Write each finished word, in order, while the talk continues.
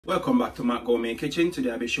Welcome back to Matt Gourmet Kitchen. Today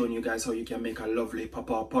I'll be showing you guys how you can make a lovely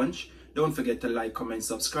papaya punch. Don't forget to like, comment,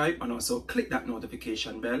 subscribe, and also click that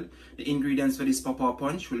notification bell. The ingredients for this papaya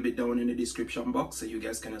punch will be down in the description box, so you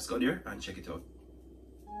guys can just go there and check it out.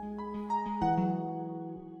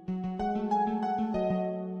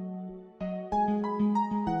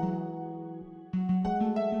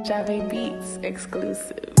 Jave Beats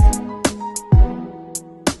exclusive.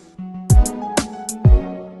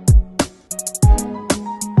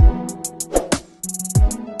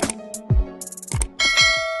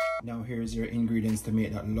 Now here's your ingredients to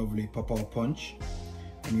make that lovely papaya punch.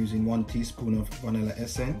 I'm using 1 teaspoon of vanilla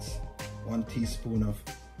essence, 1 teaspoon of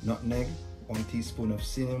nutmeg, 1 teaspoon of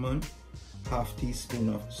cinnamon, half teaspoon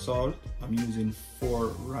of salt. I'm using 4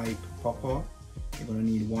 ripe papaya. You're gonna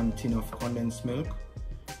need 1 tin of condensed milk,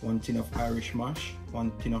 1 tin of Irish mash,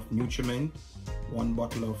 1 tin of nutriment, 1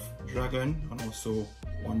 bottle of dragon, and also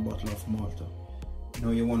 1 bottle of Malta.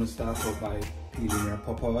 Now you want to start out by peeling your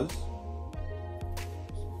papayas.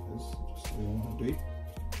 Just so you want to do it.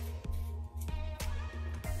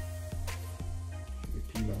 You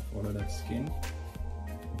peel off all of that skin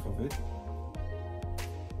off of it.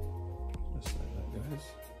 Just like that, guys.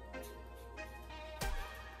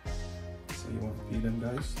 So you want to peel them,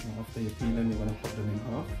 guys. Now after you peel them, you're going to cut them in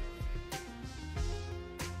half.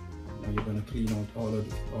 Now you're going to clean out all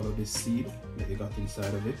of this seed that you got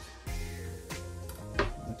inside of it.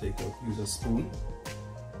 Use a spoon.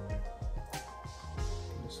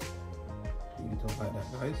 Just clean it out like that,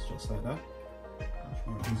 guys, just like that. Much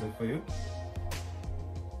more easier for you.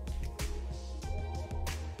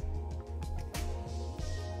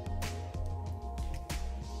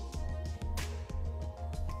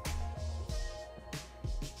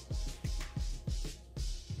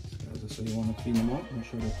 So you want to clean them out, make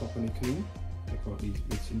sure they're properly clean. Take out these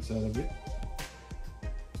bits inside of it.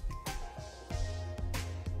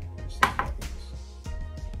 Just like that, guys.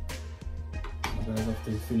 Now guys,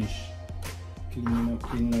 after you finish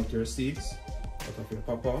cleaning out your seeds out of your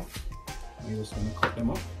papaya, you're just going to cut them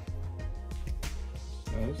up.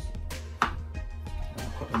 Guys,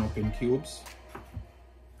 cut them up in cubes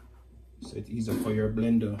so it's easier for your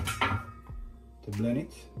blender to blend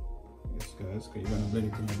it. Yes guys, because you're going to blend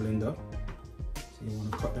it in the blender. So you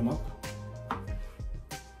want to cut them up.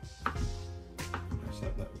 Just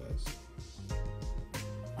like that, guys.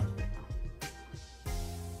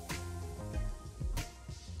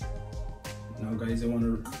 Now guys, you want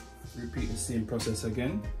to repeat the same process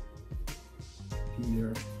again. Peel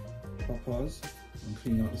your papayas and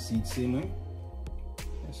clean out the seed same way.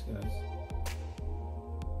 Yes guys.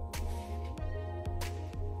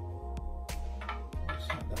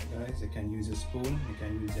 Guys, you can use a spoon, you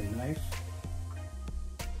can use a knife.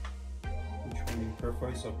 Which one you prefer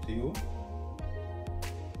is up to you.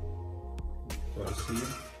 For the seed,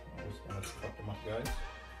 I'm just gonna cut them up, guys.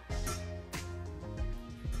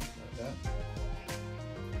 Like that.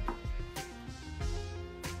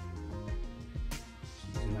 Just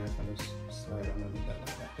use a knife and just slide underneath that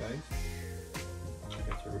like that, guys.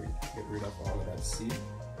 Get rid of all of that seed.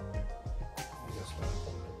 I'm just gonna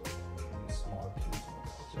put it in small cubes.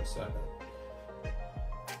 Just like that.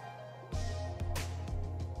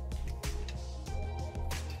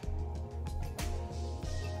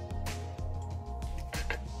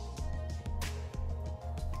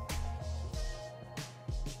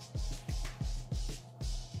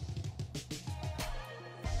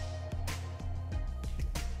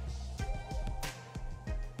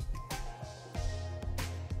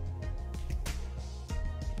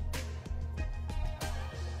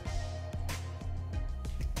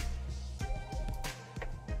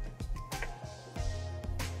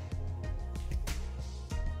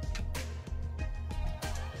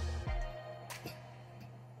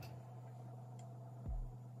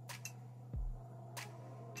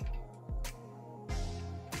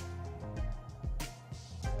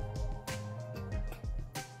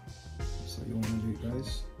 So you want to do it,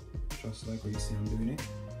 guys, just like what you see I'm doing it.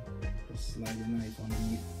 Just slide your knife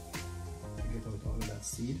underneath to get out all of that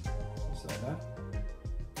seed, just like that.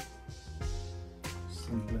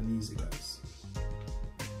 Simple and easy, guys.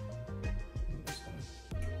 I'm just going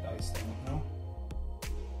to dice them up now.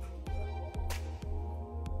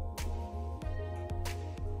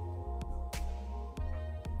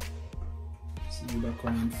 See you back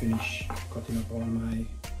when I'm finished cutting up all my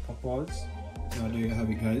papayas. Now there you have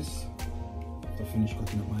it, guys. After I finish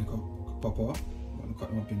cutting up my papaya, I'm going to cut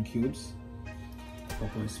them up in cubes.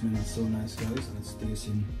 Papaya is smelling so nice, guys, and it's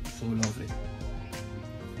tasting so lovely.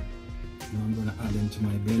 Now I'm going to add them to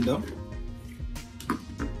my blender.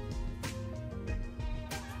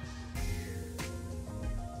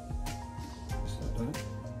 Just like that.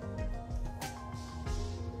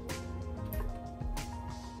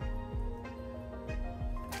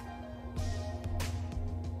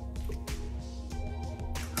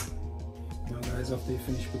 Guys, after you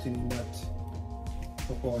finish putting in that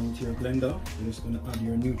papaya into your blender, you're just going to add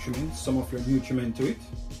your nutriment, some of your nutriment to it.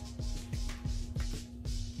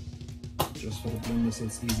 Just for the blender so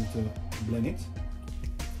it's easy to blend it.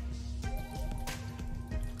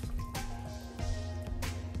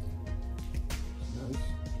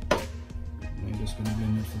 I'm just going to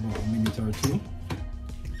blend it for about a minute or two.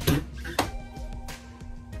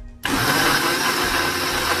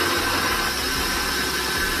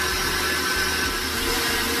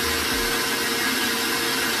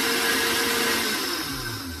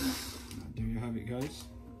 There you have it, guys.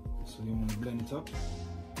 So you want to blend it up.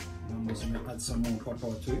 Now I'm just going to add some more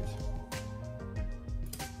papaya to it.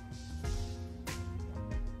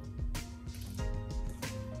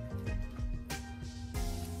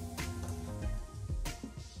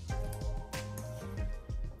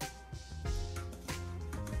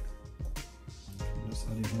 Just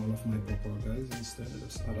adding all of my papaya, guys, instead.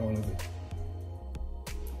 Just add all of it.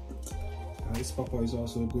 This papaya is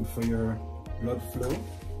also good for your blood flow.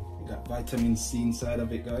 You got vitamin C inside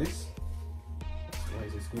of it, guys.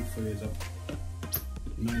 Guys, it's good for you. It's a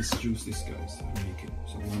nice juice, this, guys. I'm making.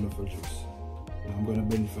 It's a wonderful juice. Now I'm gonna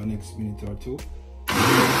blend it for the next minute or two.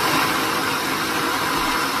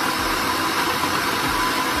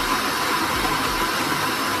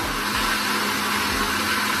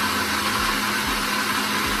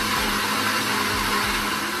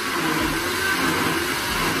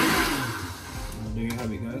 There you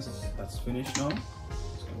have it, guys. That's finished now.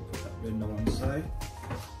 Just gonna put that blender on the side.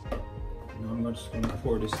 Now I'm just going to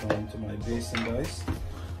pour this down into my basin, guys.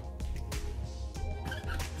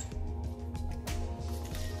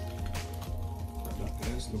 That,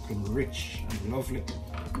 guys, looking rich and lovely.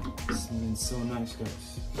 Smelling so nice,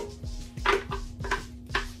 guys.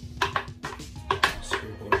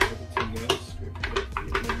 Scrape all over the tea, guys. Scrape it up to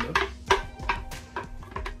your blender.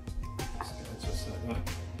 Just like that.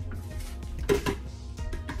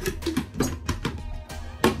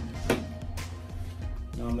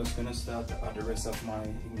 Now I'm just going to start to add the rest of my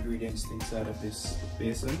ingredients inside of this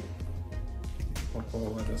basin.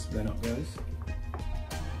 Papaya, just blend up, guys.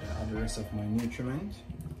 Add the rest of my nutriment.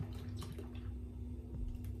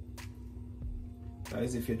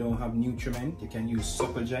 Guys, if you don't have nutriment, you can use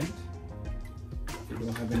supligen. If you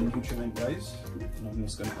don't have any nutriment, guys, and I'm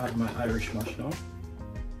just going to add my Irish mash now.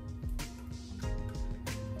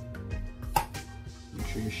 Make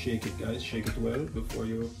sure you shake it, guys. Shake it well before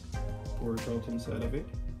you pour it out inside of it.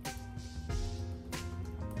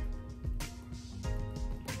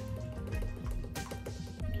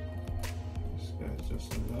 Just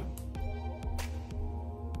like that.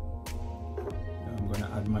 Now I'm going to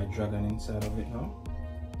add my dragon inside of it now.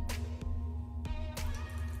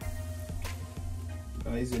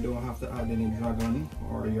 Guys, you don't have to add any dragon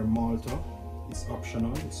or your Malta. It's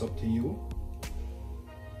optional. It's up to you.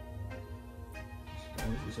 Guys,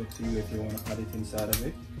 it's up to you if you want to add it inside of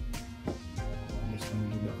it. I'm just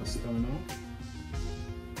going to give that a stir now.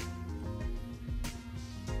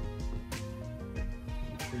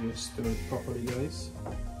 You stir it properly, guys.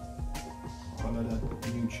 All of that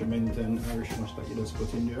nutriment and Irish mash that you just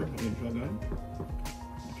put in there, and your dragon.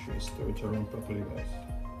 Make sure you stir it around properly, guys.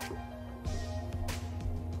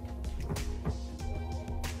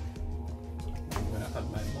 I'm gonna add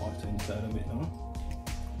my Malta inside of it now.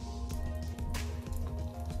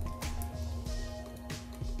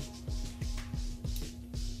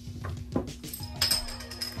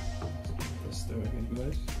 Let's stir it again,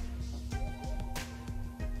 guys.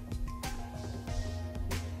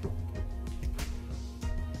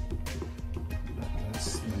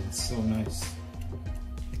 It's so nice.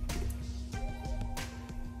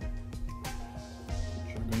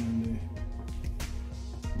 Dragon and the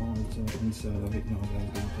Malta inside of it now, guys.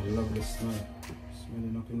 Give it a lovely smell.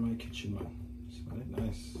 Smelling up in my kitchen, man. Smell it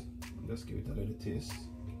nice. Let's give it a little taste.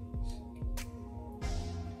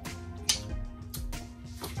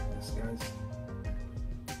 Yes, guys.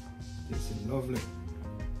 Tastes lovely.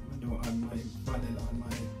 I don't add my vanilla and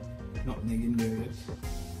my nutmeg in there yet.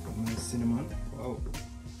 And my cinnamon. Wow.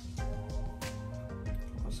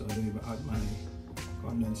 Also, I don't even add my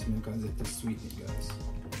condensed milk as it to sweeten it, guys.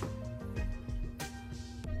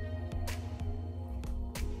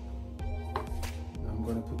 Now I'm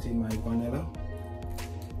going to put in my vanilla.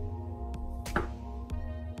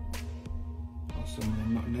 Also my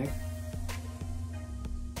nutmeg.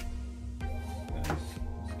 Guys,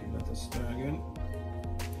 let's give that a stir again.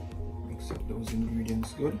 Mix up those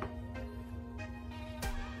ingredients good.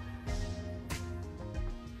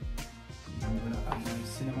 I'm going to add my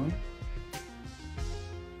cinnamon.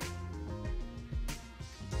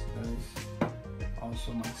 Guys,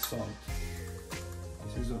 also my salt.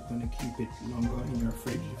 This is is going to keep it longer in your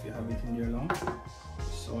fridge if you have it in there long.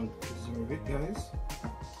 Salt, preserve it, guys.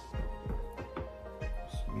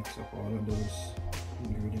 Just mix up all of those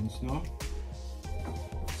ingredients now.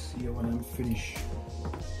 See you when I'm finished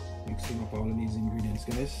mixing up all of these ingredients,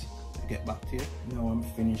 guys. I'll get back to you. Now I'm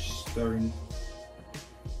finished stirring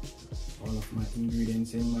all of my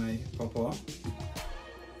ingredients in my Papaya.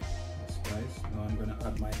 Yes, guys. Now I'm gonna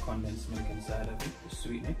add my condensed milk inside of it to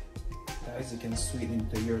sweeten it. Guys, you can sweeten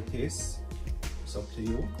it to your taste. It's up to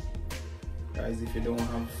you. Guys, if you don't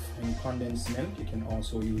have any condensed milk, you can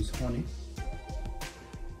also use honey.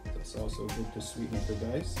 That's also good to sweeten it to,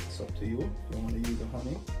 guys. It's up to you. If you want to use the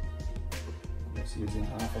honey, I'm just using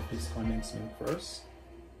half of this condensed milk first.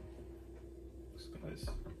 Yes, guys.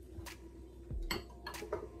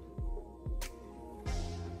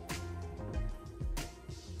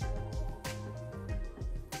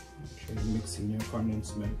 Make sure you're mixing your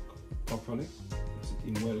condensed milk properly. Mix it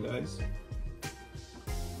in well, guys.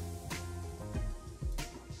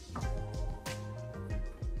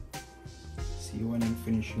 See you when I'm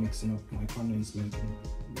finished mixing up my condensed milk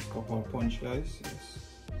in this Papaya punch, guys. Yes.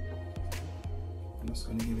 I'm just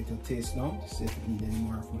gonna give it a taste now to see if I need any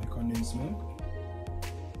more of my condensed milk.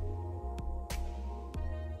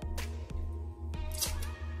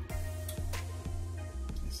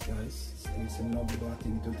 Yes, guys, it's tasting lovely, but I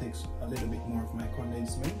think it will take a little bit more of my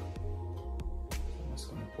condensed milk. So I'm just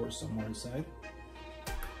gonna pour some more inside.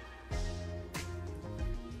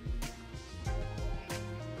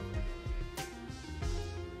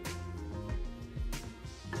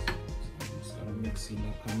 Mixing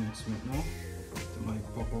the condensed milk now to my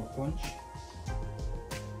Papaya punch.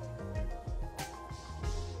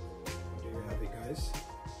 There you have it, guys.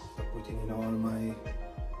 I'm putting in all my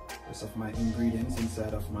rest of my ingredients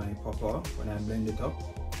inside of my Papaya when I blend it up.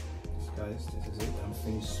 Yes, guys, this is it. I'm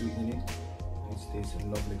finished sweetening it. It's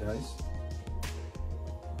tasting lovely, guys.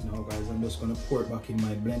 Now, guys, I'm just gonna pour it back in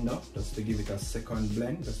my blender just to give it a second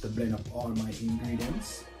blend, just to blend up all my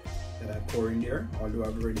ingredients that I pour in there, although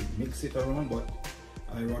I've already mixed it around, but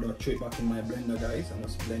I rather throw it back in my blender, guys, and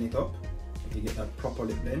just blend it up. If you get that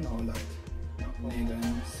properly blend, all that nutmeg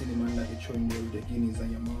and cinnamon that you throw in there with the Guineas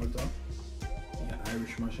and your Malta, your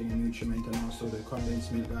Irish mash and your Nutriment, and also the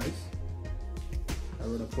condensed milk, guys. I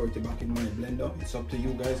rather pour it back in my blender. It's up to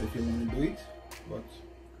you guys if you want to do it, but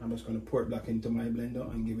I'm just going to pour it back into my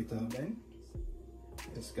blender and give it a blend.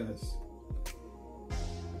 Yes, guys.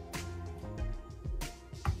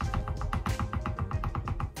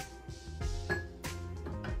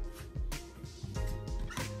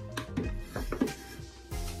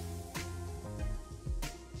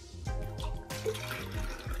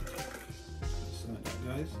 Just like that,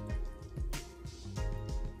 guys.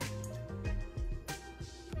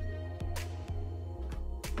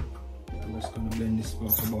 I'm just going to blend this for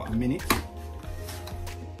about a minute.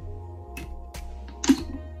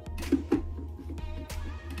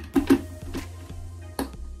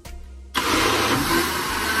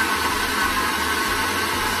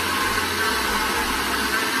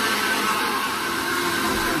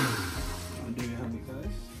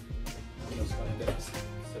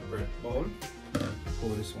 Bowl. Pour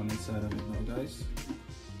this one inside of it now, guys.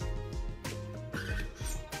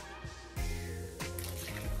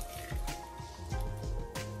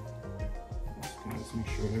 Just make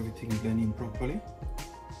sure everything is blending properly.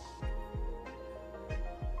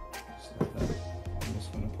 Just like that. I'm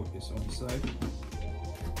just gonna put this on the side.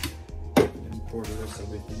 And then pour the rest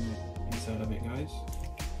of it inside of it, guys.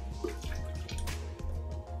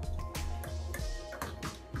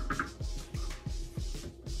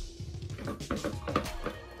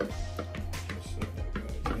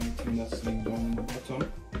 That's laying down the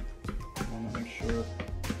bottom. I want to make sure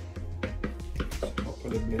it's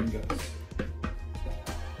properly blend, guys.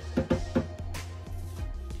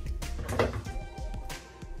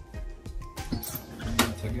 Blend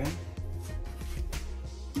it again.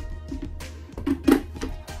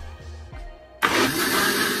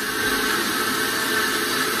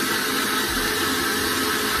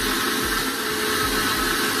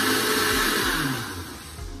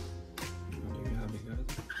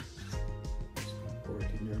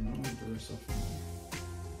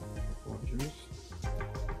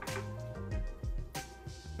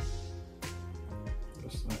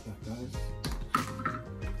 Just like that, guys.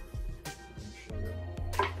 Make sure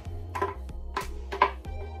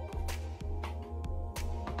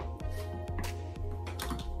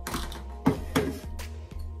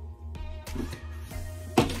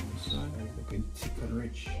inside is looking thick and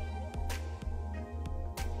rich.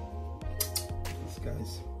 Yes,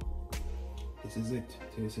 guys. This is it.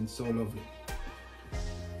 Tasting so lovely.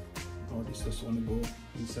 Now this just want to go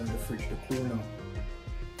inside the fridge to cool now.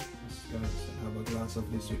 Yes, guys, I have a glass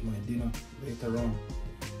of this with my dinner later on.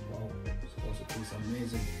 Wow, it's supposed to taste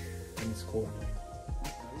amazing when it's cold.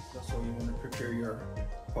 Guys, that's how you want to prepare your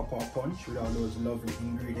Papaya punch with all those lovely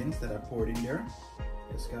ingredients that I poured in there.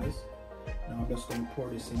 Yes, guys. Now I'm just going to pour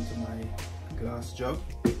this into my glass jug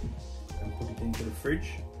and put it into the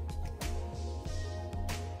fridge.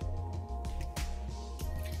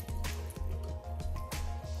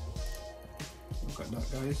 Look at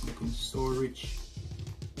that, guys, looking so rich.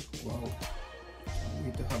 Wow, I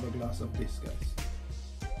need to have a glass of this, guys.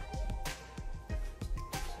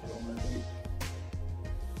 So I'm gonna do it.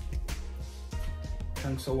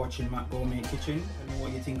 Thanks for watching Matt Gourmet Kitchen. Tell me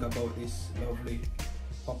what you think about this lovely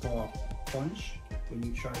Papaya punch. When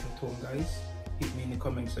you try it at home, guys, hit me in the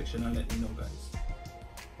comment section and let me know, guys.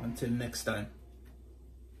 Until next time.